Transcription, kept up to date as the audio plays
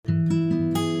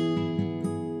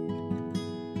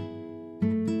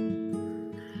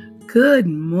Good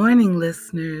morning,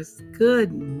 listeners.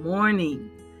 Good morning.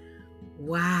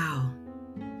 Wow.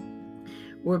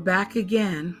 We're back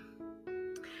again.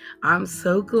 I'm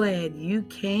so glad you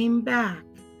came back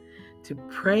to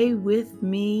pray with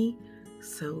me.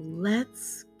 So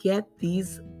let's get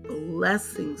these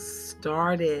blessings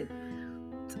started.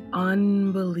 It's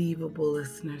unbelievable,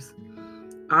 listeners.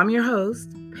 I'm your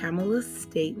host, Pamela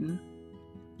Staten,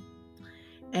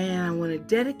 and I want to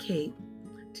dedicate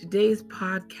today's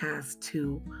podcast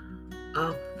to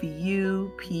a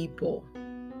few people.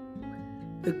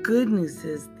 The good news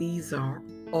is these are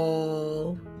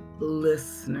all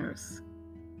listeners.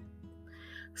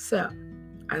 So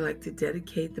I like to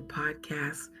dedicate the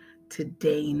podcast to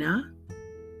Dana,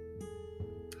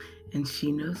 and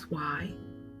she knows why.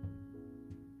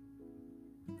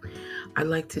 I'd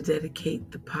like to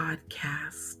dedicate the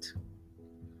podcast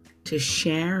to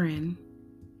Sharon,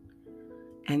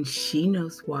 and she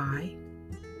knows why.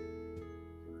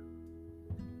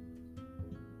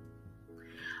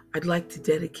 I'd like to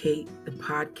dedicate the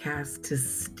podcast to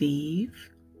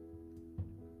Steve,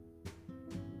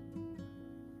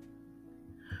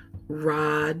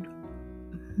 Rodman,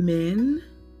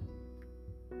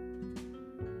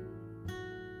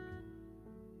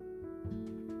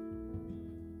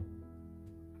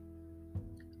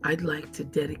 I'd like to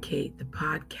dedicate the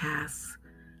podcast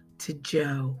to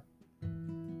Joe.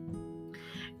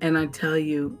 And I tell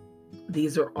you,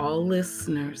 these are all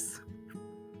listeners,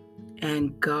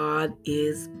 and God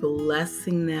is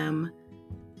blessing them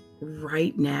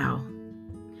right now,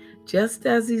 just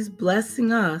as He's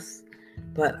blessing us,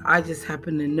 but I just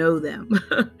happen to know them.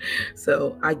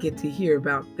 So I get to hear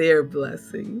about their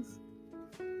blessings.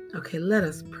 Okay, let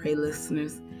us pray,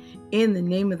 listeners. In the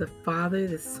name of the Father,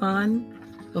 the Son,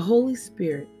 the Holy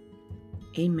Spirit.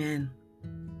 Amen.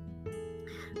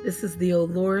 This is the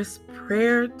Olores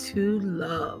Prayer to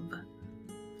Love.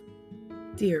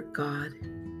 Dear God,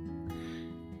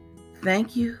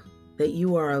 thank you that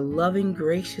you are a loving,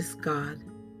 gracious God.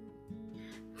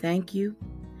 Thank you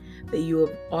that you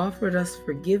have offered us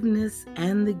forgiveness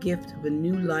and the gift of a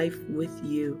new life with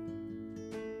you.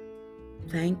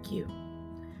 Thank you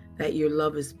that your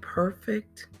love is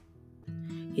perfect,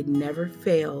 it never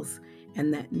fails,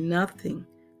 and that nothing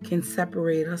can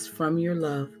separate us from your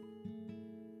love.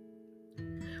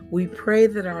 We pray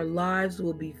that our lives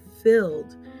will be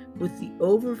filled with the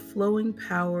overflowing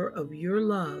power of your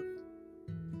love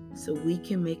so we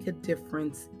can make a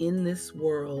difference in this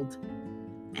world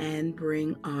and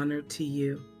bring honor to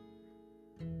you.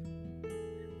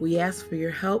 We ask for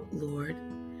your help, Lord,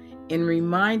 in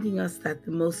reminding us that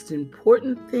the most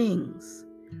important things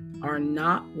are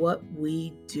not what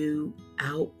we do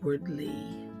outwardly,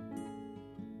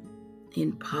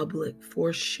 in public,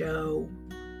 for show.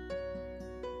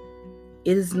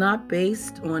 It is not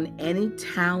based on any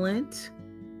talent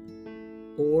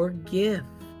or gift,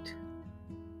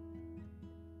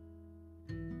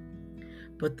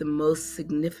 but the most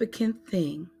significant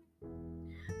thing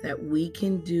that we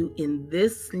can do in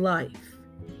this life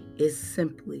is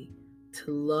simply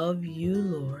to love you,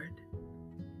 Lord,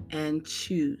 and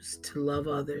choose to love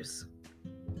others.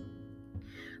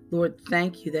 Lord,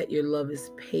 thank you that your love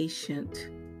is patient.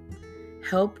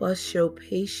 Help us show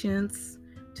patience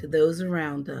to those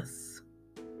around us.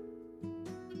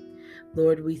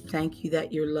 Lord, we thank you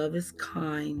that your love is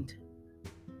kind.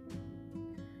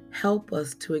 Help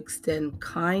us to extend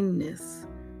kindness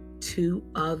to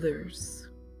others.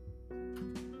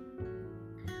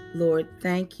 Lord,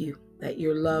 thank you that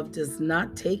your love does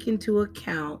not take into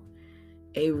account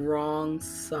a wrong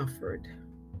suffered.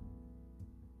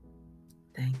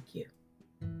 Thank you.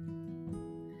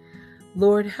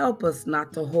 Lord, help us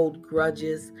not to hold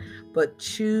grudges, but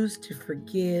choose to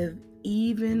forgive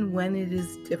even when it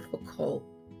is difficult.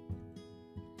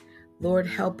 Lord,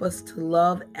 help us to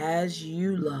love as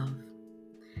you love.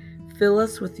 Fill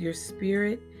us with your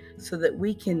Spirit so that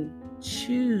we can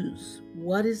choose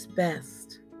what is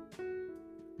best.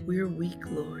 We're weak,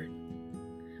 Lord,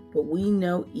 but we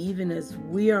know even as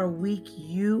we are weak,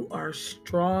 you are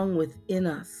strong within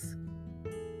us.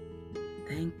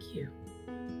 Thank you.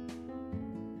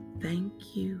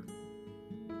 Thank you.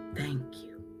 Thank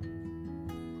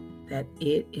you that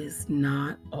it is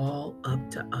not all up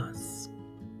to us.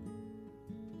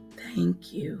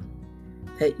 Thank you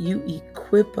that you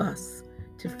equip us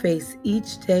to face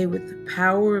each day with the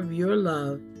power of your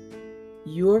love,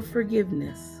 your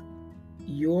forgiveness,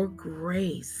 your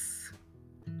grace.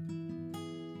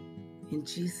 In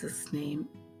Jesus' name,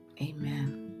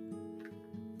 amen.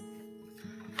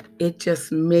 It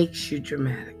just makes you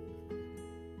dramatic.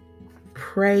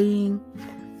 Praying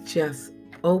just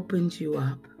opens you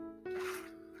up.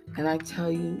 And I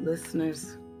tell you,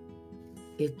 listeners,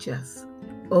 it just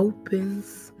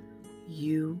opens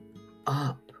you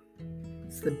up.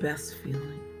 It's the best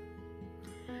feeling.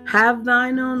 Have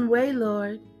thine own way,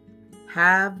 Lord.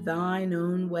 Have thine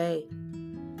own way.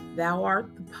 Thou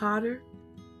art the potter,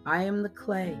 I am the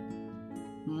clay.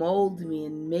 Mold me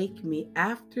and make me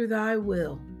after thy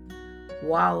will,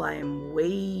 while I am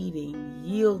waiting,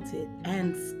 yielded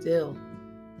and still.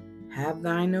 Have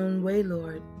thine own way,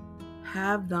 Lord.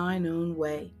 Have thine own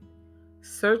way.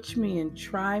 Search me and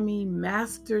try me,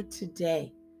 Master,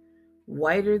 today.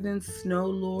 Whiter than snow,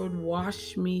 Lord,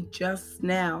 wash me just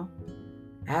now.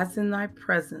 As in thy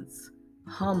presence,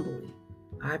 humbly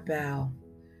I bow.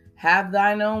 Have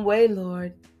thine own way,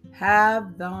 Lord.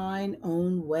 Have thine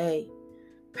own way.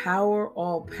 Power,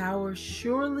 all power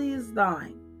surely is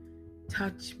thine.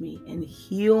 Touch me and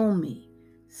heal me,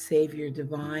 Savior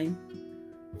divine.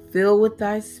 Fill with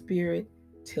thy spirit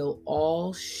till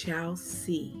all shall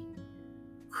see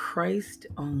Christ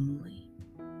only,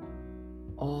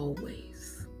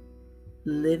 always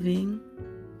living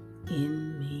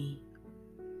in me.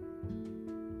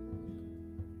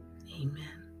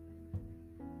 Amen.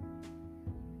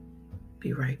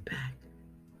 Be right back.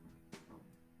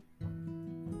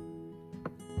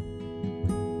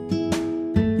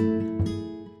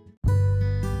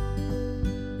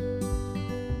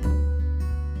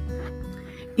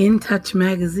 In Touch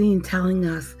magazine telling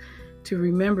us to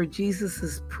remember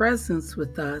Jesus' presence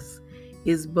with us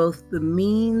is both the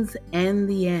means and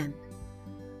the end.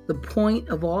 The point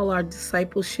of all our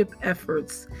discipleship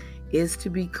efforts is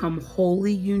to become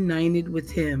wholly united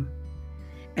with Him.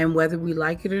 And whether we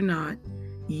like it or not,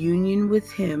 union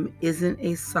with Him isn't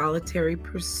a solitary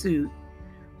pursuit,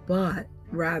 but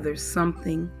rather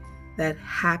something that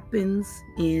happens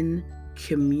in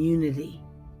community.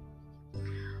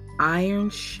 Iron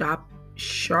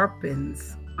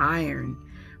sharpens iron.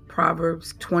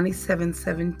 Proverbs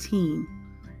 27:17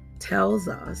 tells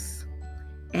us,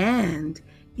 and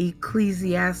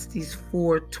Ecclesiastes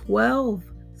 4:12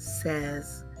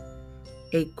 says,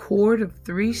 a cord of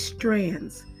 3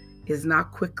 strands is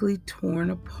not quickly torn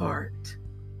apart.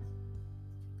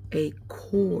 A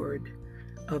cord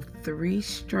of 3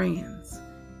 strands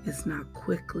is not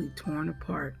quickly torn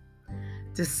apart.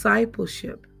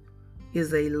 Discipleship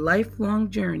is a lifelong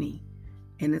journey,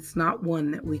 and it's not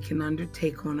one that we can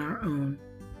undertake on our own.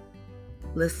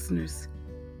 Listeners,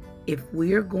 if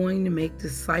we are going to make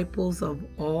disciples of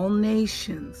all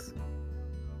nations,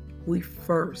 we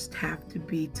first have to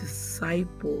be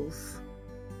disciples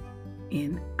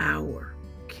in our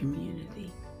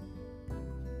community.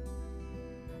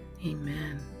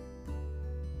 Amen.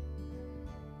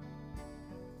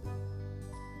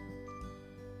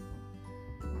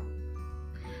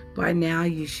 By now,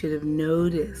 you should have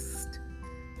noticed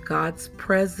God's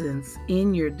presence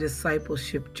in your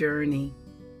discipleship journey.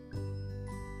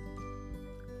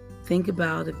 Think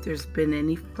about if there's been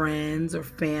any friends or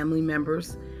family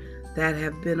members that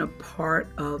have been a part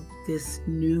of this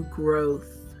new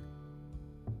growth.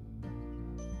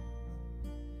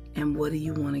 And what do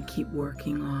you want to keep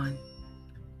working on?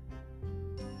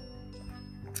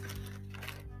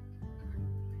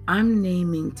 I'm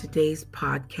naming today's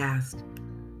podcast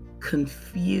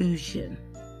Confusion.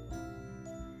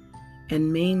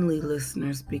 And mainly,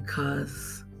 listeners,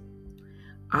 because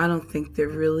I don't think there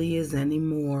really is any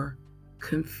more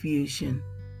confusion.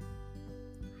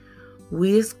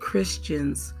 We as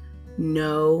Christians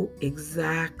know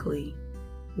exactly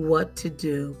what to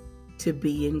do to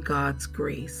be in God's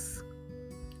grace.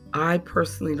 I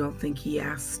personally don't think He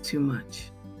asks too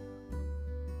much.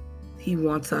 He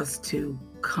wants us to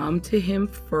come to Him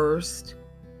first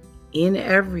in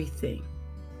everything,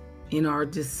 in our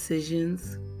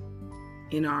decisions,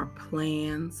 in our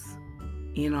plans,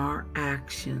 in our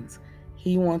actions.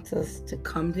 He wants us to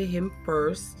come to Him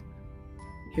first.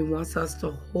 He wants us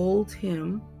to hold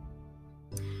Him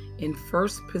in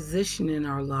first position in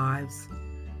our lives.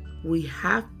 We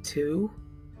have to,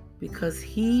 because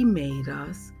He made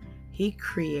us. He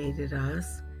created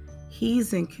us.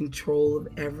 He's in control of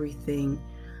everything.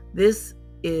 This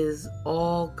is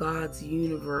all God's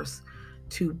universe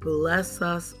to bless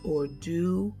us or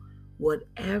do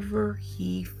whatever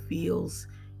He feels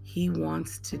He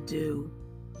wants to do.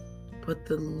 But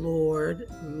the Lord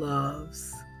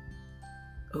loves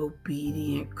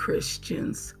obedient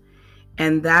Christians.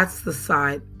 And that's the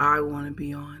side I want to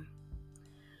be on.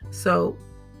 So,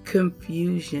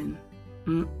 confusion.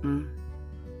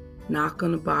 Not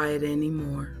going to buy it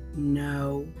anymore.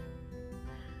 No.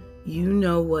 You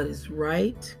know what is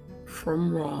right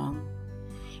from wrong.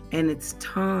 And it's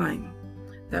time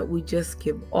that we just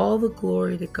give all the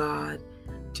glory to God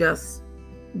Just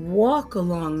walk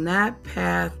along that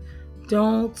path.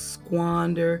 Don't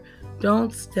squander.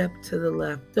 Don't step to the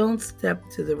left. Don't step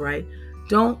to the right.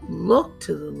 Don't look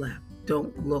to the left.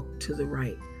 Don't look to the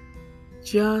right.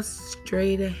 Just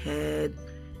straight ahead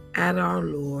at our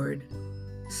Lord.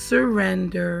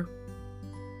 Surrender.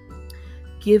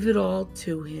 Give it all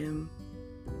to Him.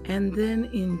 And then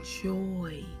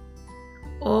enjoy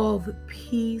all the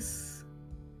peace,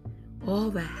 all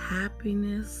the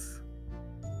happiness,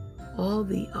 all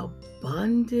the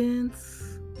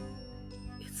abundance.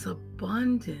 It's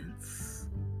abundance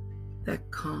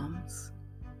that comes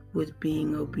with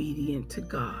being obedient to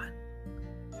God.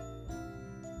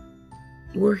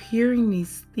 We're hearing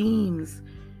these themes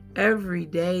every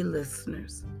day,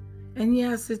 listeners. And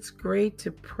yes, it's great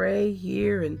to pray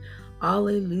here and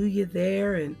hallelujah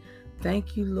there and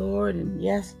thank you, Lord, and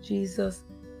yes, Jesus,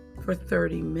 for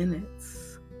 30 minutes.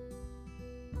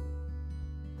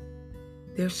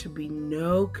 There should be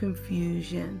no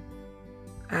confusion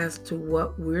as to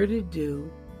what we're to do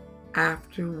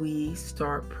after we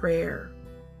start prayer.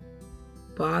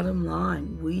 Bottom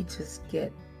line, we just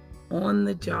get on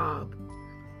the job.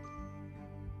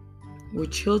 We're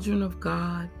children of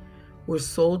God. We're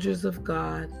soldiers of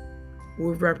God.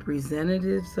 We're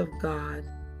representatives of God.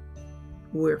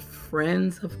 We're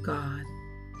friends of God.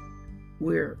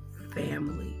 We're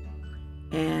family.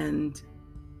 And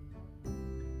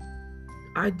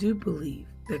I do believe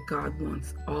that God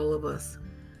wants all of us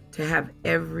to have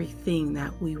everything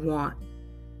that we want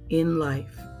in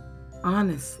life,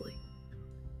 honestly.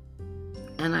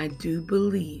 And I do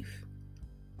believe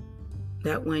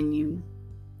that when you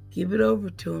give it over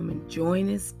to Him and join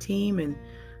His team and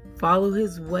follow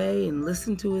His way and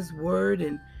listen to His word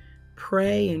and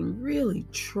pray and really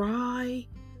try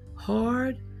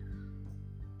hard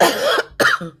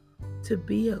to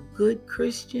be a good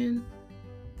Christian,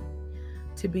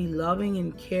 to be loving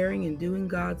and caring and doing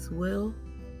God's will,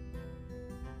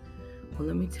 well,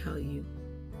 let me tell you,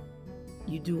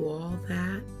 you do all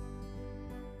that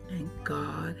and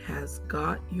God has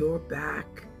got your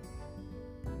back.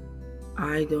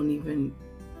 I don't even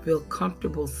feel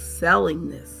comfortable selling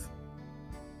this.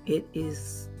 It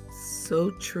is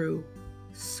so true,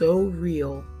 so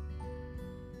real,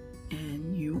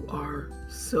 and you are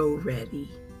so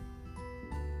ready.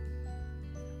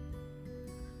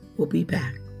 We'll be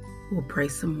back. We'll pray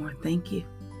some more. Thank you.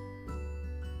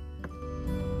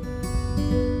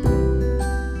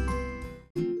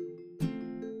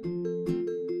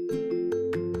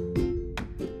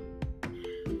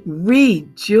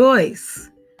 Rejoice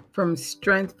from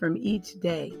strength from each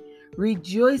day.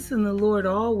 Rejoice in the Lord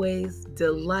always.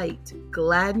 Delight.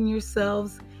 Gladden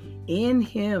yourselves in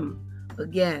Him.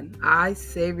 Again, I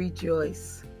say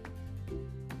rejoice.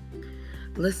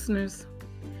 Listeners,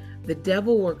 the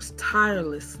devil works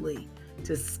tirelessly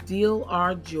to steal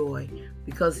our joy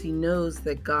because he knows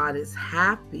that God is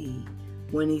happy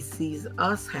when He sees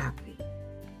us happy.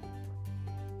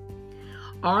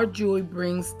 Our joy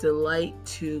brings delight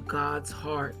to God's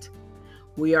heart.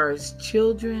 We are His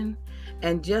children,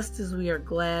 and just as we are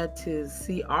glad to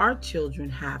see our children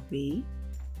happy,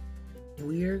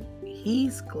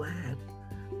 He's glad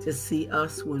to see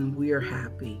us when we're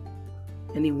happy.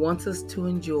 And He wants us to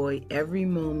enjoy every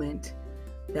moment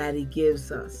that He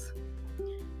gives us.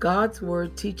 God's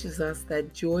word teaches us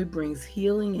that joy brings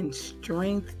healing and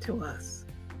strength to us.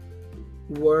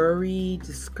 Worry,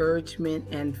 discouragement,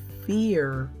 and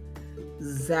fear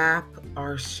zap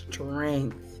our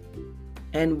strength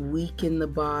and weaken the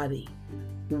body.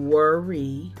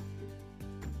 Worry,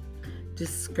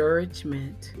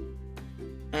 discouragement,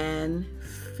 and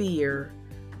fear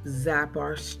zap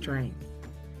our strength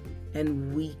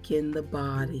and weaken the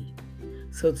body.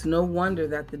 So it's no wonder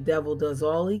that the devil does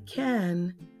all he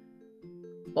can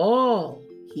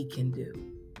do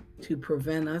to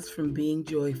prevent us from being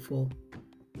joyful.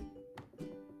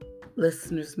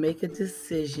 Listeners, make a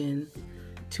decision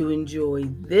to enjoy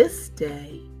this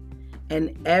day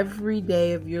and every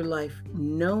day of your life,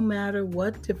 no matter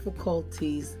what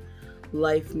difficulties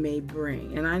life may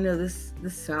bring. And I know this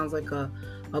sounds like a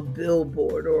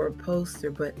billboard or a poster,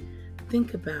 but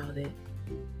think about it.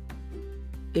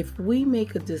 If we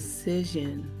make a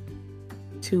decision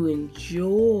to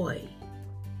enjoy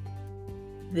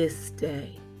this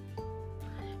day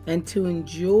and to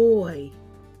enjoy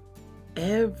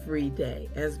every day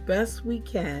as best we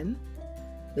can,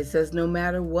 it says no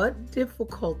matter what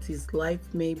difficulties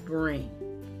life may bring,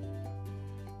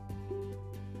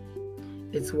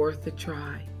 it's worth a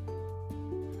try.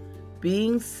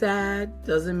 Being sad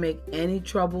doesn't make any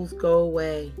troubles go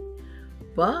away,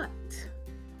 but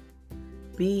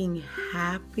being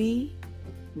happy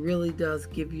really does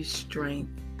give you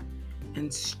strength.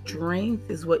 And strength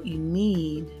is what you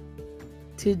need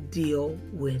to deal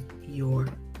with your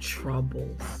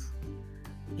troubles.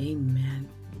 Amen.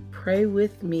 Pray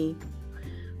with me.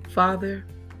 Father,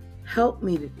 help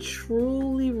me to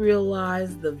truly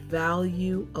realize the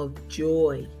value of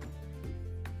joy.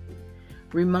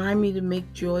 Remind me to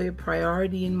make joy a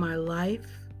priority in my life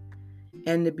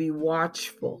and to be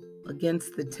watchful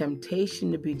against the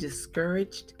temptation to be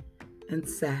discouraged and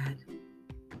sad.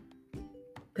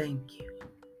 Thank you.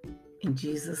 In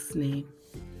Jesus' name,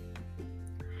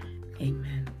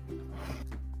 amen.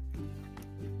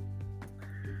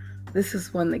 This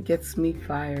is one that gets me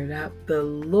fired up. The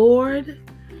Lord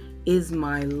is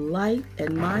my light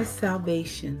and my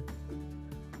salvation.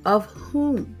 Of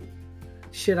whom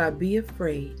should I be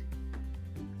afraid?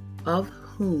 Of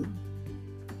whom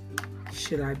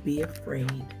should I be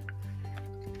afraid?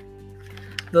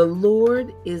 The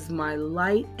Lord is my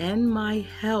light and my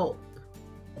help.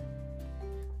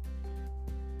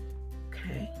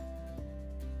 Okay.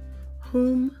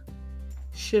 Whom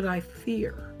should I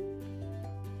fear?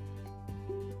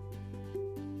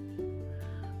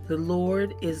 The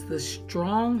Lord is the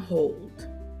stronghold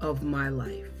of my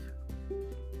life.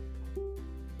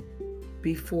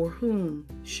 Before whom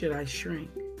should I shrink?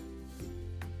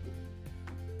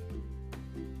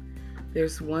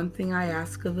 There's one thing I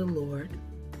ask of the Lord,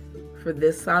 for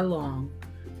this I long,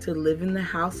 to live in the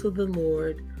house of the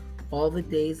Lord all the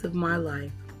days of my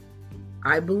life.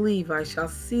 I believe I shall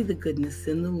see the goodness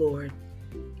in the Lord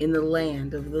in the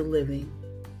land of the living.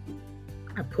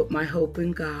 I put my hope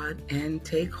in God and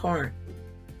take heart.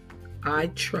 I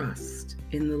trust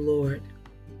in the Lord.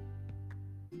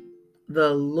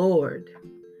 The Lord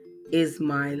is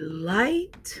my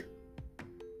light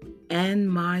and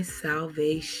my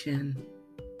salvation.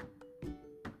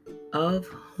 Of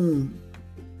whom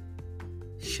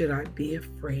should I be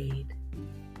afraid?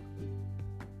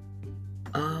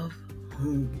 Of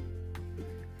whom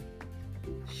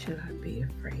should I be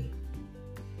afraid?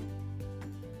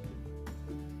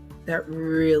 That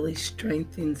really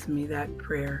strengthens me, that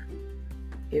prayer.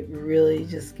 It really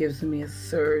just gives me a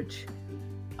surge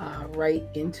right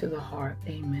into the heart.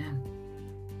 Amen.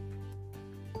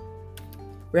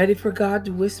 Ready for God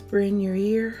to whisper in your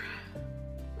ear?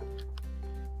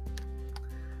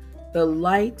 The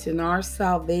light in our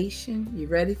salvation. You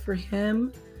ready for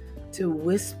Him to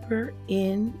whisper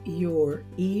in your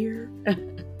ear? I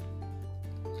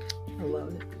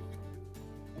love it.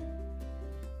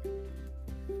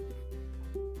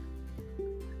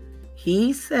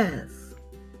 He says,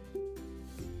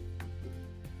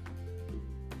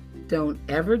 don't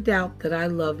ever doubt that I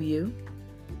love you.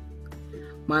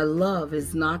 My love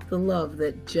is not the love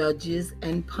that judges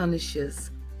and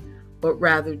punishes, but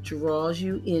rather draws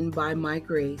you in by my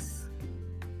grace.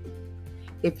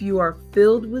 If you are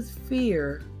filled with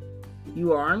fear,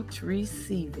 you aren't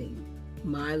receiving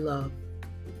my love.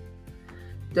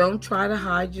 Don't try to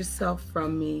hide yourself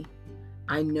from me.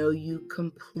 I know you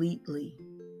completely.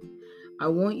 I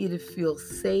want you to feel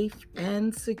safe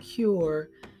and secure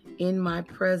in my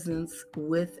presence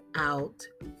without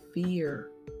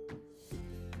fear.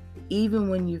 Even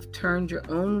when you've turned your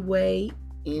own way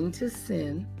into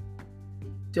sin,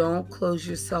 don't close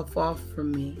yourself off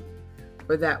from me,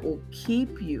 for that will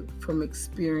keep you from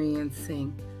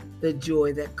experiencing the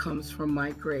joy that comes from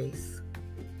my grace.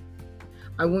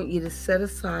 I want you to set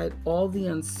aside all the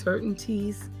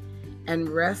uncertainties and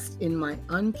rest in my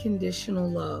unconditional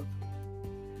love.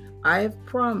 I have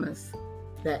promised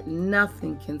that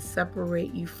nothing can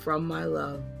separate you from my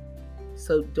love,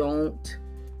 so don't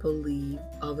believe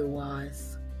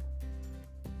otherwise.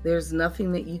 There's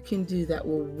nothing that you can do that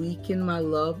will weaken my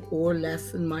love or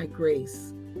lessen my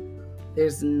grace.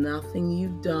 There's nothing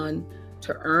you've done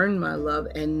to earn my love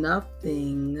and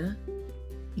nothing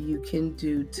you can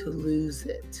do to lose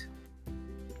it.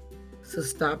 So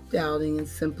stop doubting and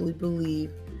simply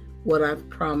believe what I've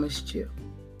promised you.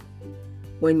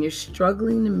 When you're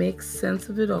struggling to make sense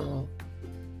of it all,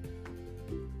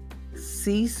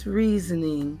 cease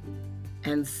reasoning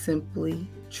and simply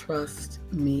trust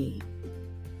me.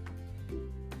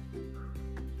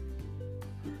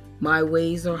 My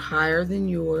ways are higher than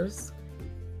yours.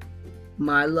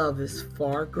 My love is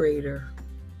far greater.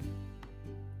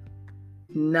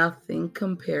 Nothing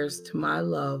compares to my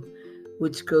love,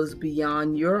 which goes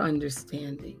beyond your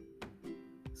understanding.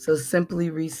 So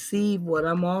simply receive what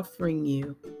I'm offering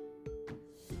you.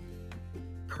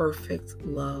 Perfect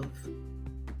love.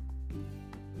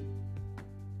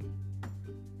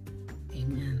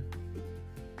 Amen.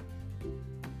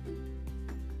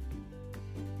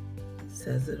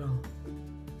 Says it all.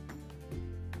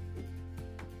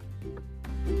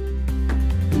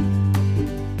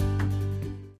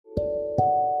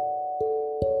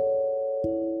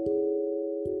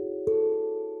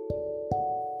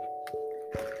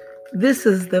 This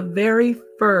is the very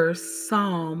first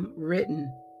psalm written.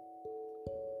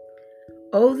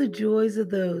 Oh, the joys of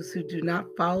those who do not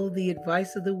follow the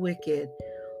advice of the wicked,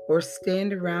 or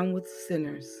stand around with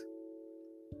sinners,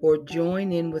 or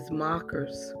join in with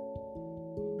mockers.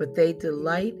 But they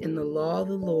delight in the law of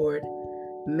the Lord,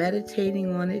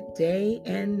 meditating on it day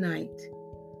and night.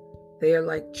 They are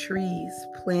like trees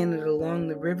planted along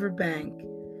the river bank,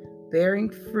 bearing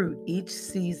fruit each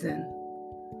season.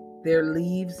 Their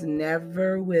leaves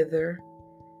never wither,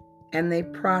 and they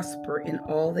prosper in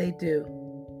all they do.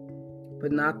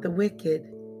 But not the wicked.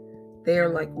 They are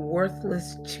like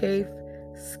worthless chaff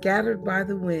scattered by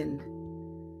the wind.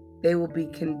 They will be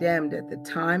condemned at the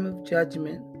time of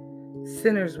judgment.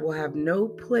 Sinners will have no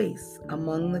place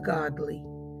among the godly,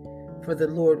 for the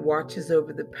Lord watches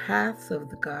over the paths of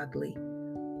the godly,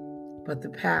 but the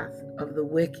path of the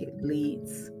wicked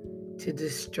leads to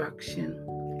destruction.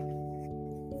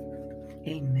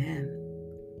 Amen.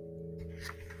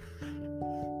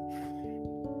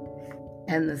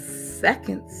 And the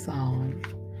second psalm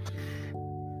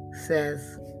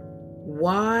says,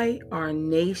 why are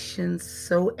nations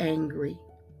so angry?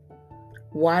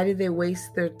 Why do they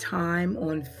waste their time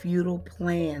on futile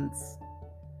plans?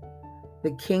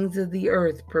 The kings of the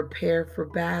earth prepare for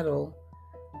battle.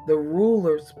 The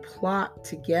rulers plot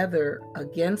together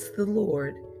against the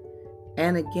Lord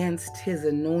and against his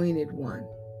anointed one.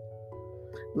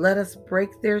 Let us break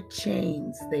their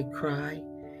chains, they cry,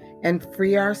 and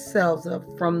free ourselves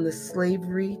from the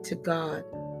slavery to God.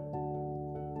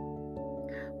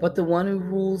 But the one who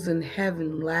rules in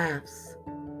heaven laughs.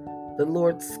 The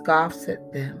Lord scoffs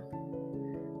at them.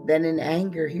 Then in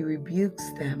anger he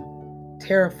rebukes them,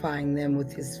 terrifying them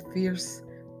with his fierce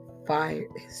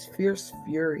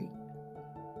fury.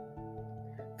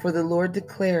 For the Lord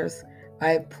declares,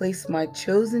 I have placed my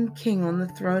chosen king on the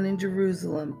throne in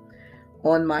Jerusalem,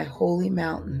 on my holy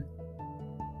mountain.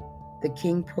 The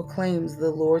king proclaims the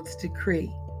Lord's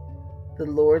decree. The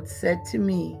Lord said to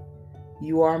me,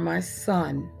 you are my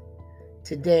son.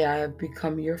 Today I have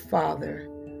become your father.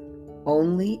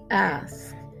 Only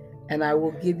ask, and I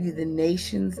will give you the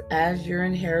nations as your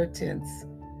inheritance,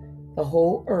 the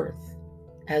whole earth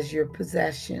as your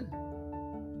possession.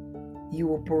 You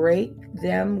will break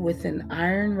them with an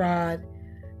iron rod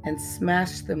and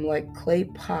smash them like clay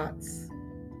pots.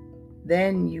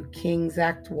 Then, you kings,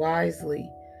 act wisely.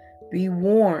 Be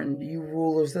warned, you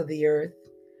rulers of the earth.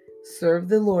 Serve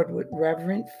the Lord with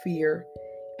reverent fear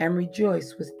and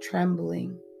rejoice with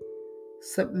trembling.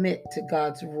 Submit to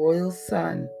God's royal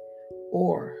Son,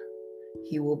 or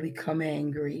he will become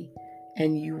angry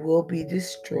and you will be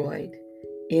destroyed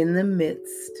in the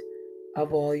midst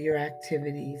of all your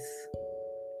activities.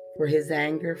 For his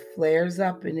anger flares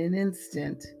up in an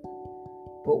instant,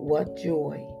 but what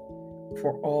joy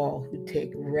for all who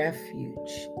take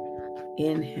refuge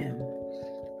in him.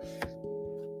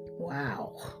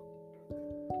 Wow.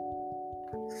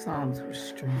 Psalms were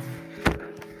strong.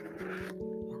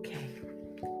 Okay.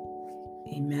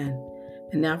 Amen.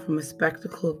 And now from a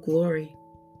spectacle of glory.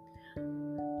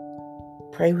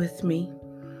 Pray with me.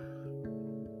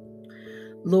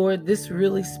 Lord, this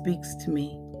really speaks to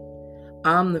me.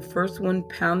 I'm the first one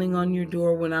pounding on your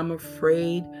door when I'm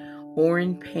afraid or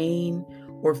in pain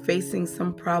or facing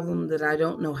some problem that I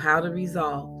don't know how to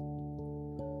resolve.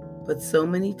 But so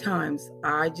many times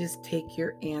I just take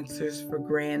your answers for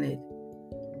granted.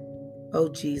 Oh,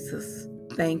 Jesus,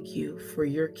 thank you for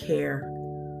your care.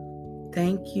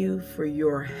 Thank you for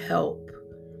your help.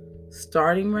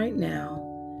 Starting right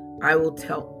now, I will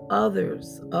tell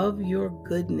others of your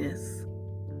goodness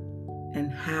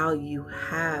and how you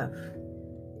have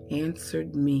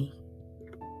answered me.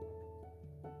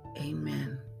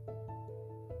 Amen.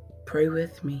 Pray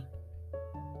with me.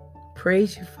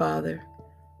 Praise you, Father.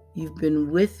 You've been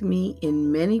with me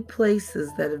in many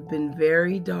places that have been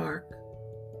very dark.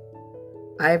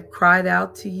 I have cried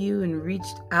out to you and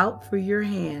reached out for your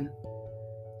hand,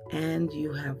 and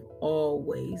you have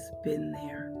always been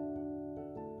there.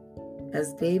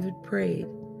 As David prayed,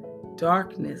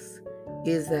 darkness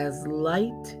is as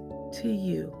light to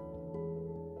you.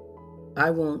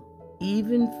 I won't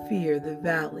even fear the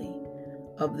valley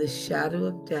of the shadow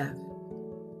of death,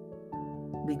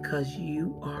 because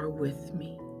you are with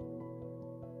me.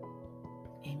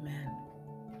 Amen.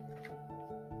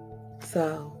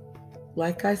 So,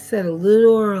 like I said a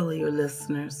little earlier,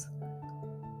 listeners,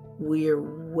 we're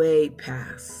way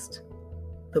past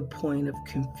the point of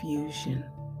confusion.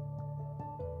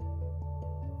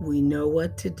 We know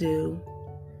what to do.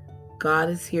 God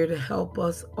is here to help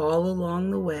us all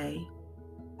along the way.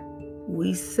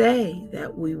 We say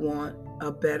that we want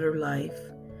a better life.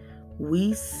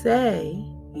 We say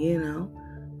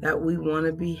that we want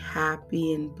to be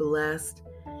happy and blessed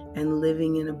and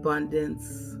living in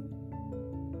abundance.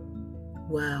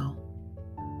 Well,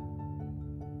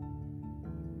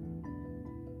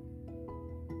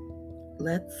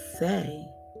 let's say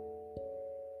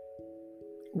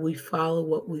we follow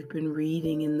what we've been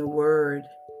reading in the Word.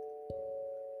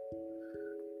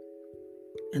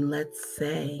 And let's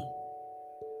say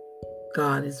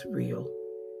God is real.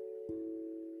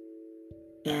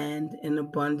 And an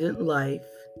abundant life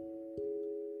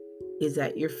is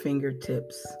at your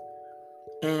fingertips.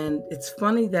 And it's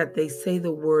funny that they say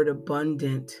the word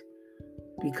abundant,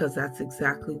 because that's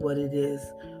exactly what it is.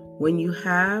 When you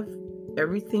have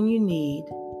everything you need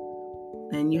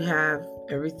and you have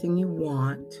everything you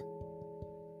want,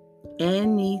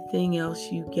 anything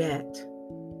else you get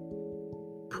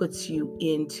puts you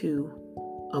into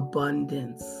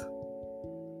abundance.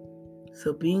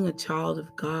 So being a child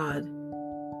of God,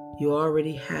 you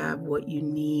already have what you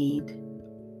need.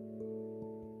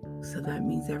 So that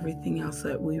means everything else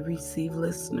that we receive,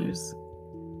 listeners,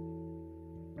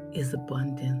 is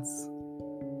abundance.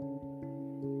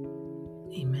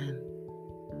 Amen.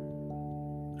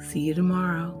 See you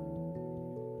tomorrow.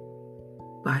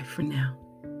 Bye for now.